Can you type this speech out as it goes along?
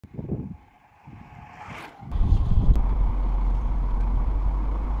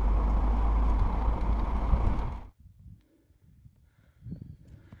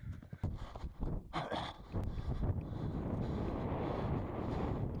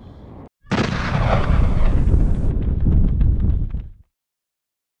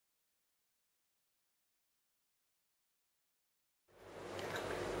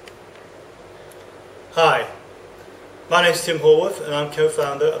My name is Tim Hallworth and I'm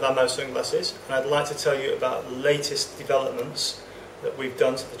co-founder of AMO Sunglasses, and I'd like to tell you about the latest developments that we've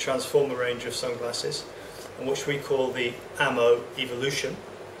done to the Transformer range of sunglasses, and which we call the AMO Evolution.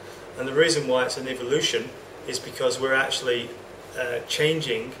 And the reason why it's an evolution is because we're actually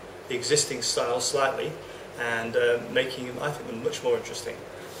changing the existing style slightly and making them, I think, them much more interesting.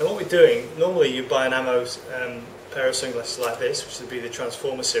 And what we're doing, normally you buy an AMO pair of sunglasses like this, which would be the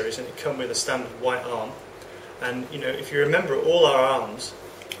Transformer series, and it comes with a standard white arm. And you know, if you remember, all our arms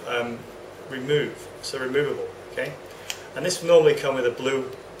remove, so removable, okay? And this would normally come with a blue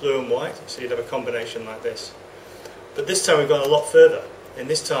and white, so you'd have a combination like this. But this time we've gone a lot further. In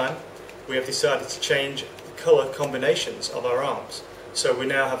this time, we have decided to change the colour combinations of our arms. So we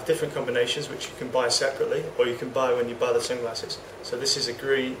now have different combinations which you can buy separately, or you can buy when you buy the sunglasses. So this is a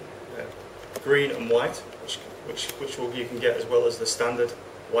green and white, which you can get as well as the standard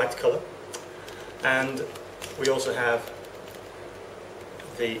white colour. And we also have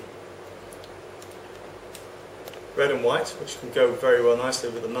the red and white, which can go very well nicely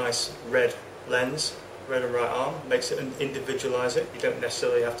with a nice red lens, red and right arm. Makes it individualise it. You don't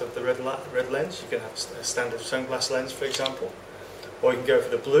necessarily have to have the red lens. You can have a standard sunglass lens, for example. Or you can go for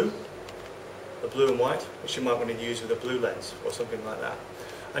the blue and white, which you might want to use with a blue lens or something like that.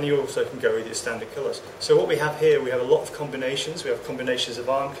 And you also can go with your standard colours. So what we have here, we have a lot of combinations. We have combinations of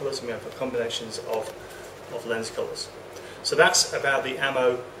arm colours and we have combinations of lens colours. So that's about the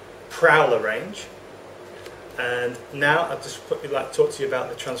AMO Prowler range. And now I'd just quickly like to talk to you about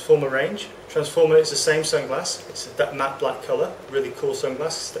the Transformer range. Transformer is the same sunglass. It's a matte black colour, really cool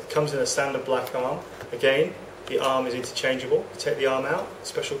sunglass that comes in a standard black arm. Again, the arm is interchangeable. You take the arm out,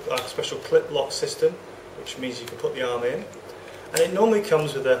 special clip lock system, which means you can put the arm in. And it normally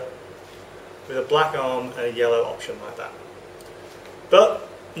comes with a black arm and a yellow option like that. But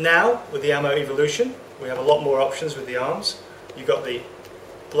now, with the AMO Evolution, we have a lot more options with the arms. You've got the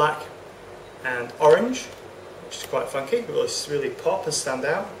black and orange, which is quite funky. It will really pop and stand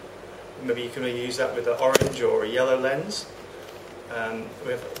out. Maybe you can use that with an orange or a yellow lens.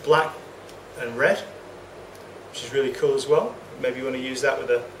 We have black and red, which is really cool as well. Maybe you want to use that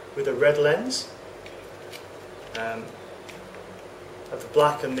with a red lens. Have the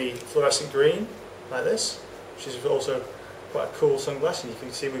black and the fluorescent green, like this, which is also quite a cool sunglass. And you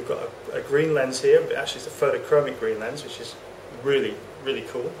can see we've got a green lens here, but actually it's a photochromic green lens, which is really, really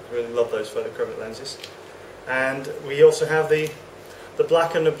cool. I really love those photochromic lenses. And we also have the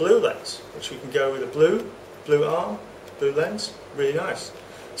black and the blue lens, which we can go with a blue arm, blue lens, really nice.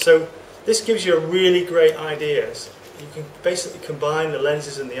 So this gives you a really great idea. You can basically combine the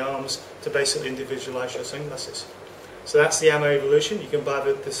lenses and the arms to basically individualize your sunglasses. So that's the AMO Evolution. You can buy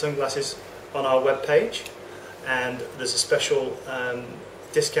the sunglasses on our webpage, and there's a special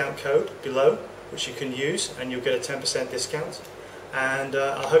discount code below which you can use, and you'll get a 10% discount. And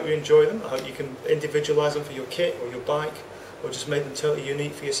I hope you enjoy them. I hope you can individualize them for your kit or your bike, or just make them totally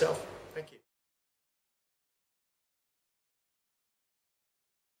unique for yourself.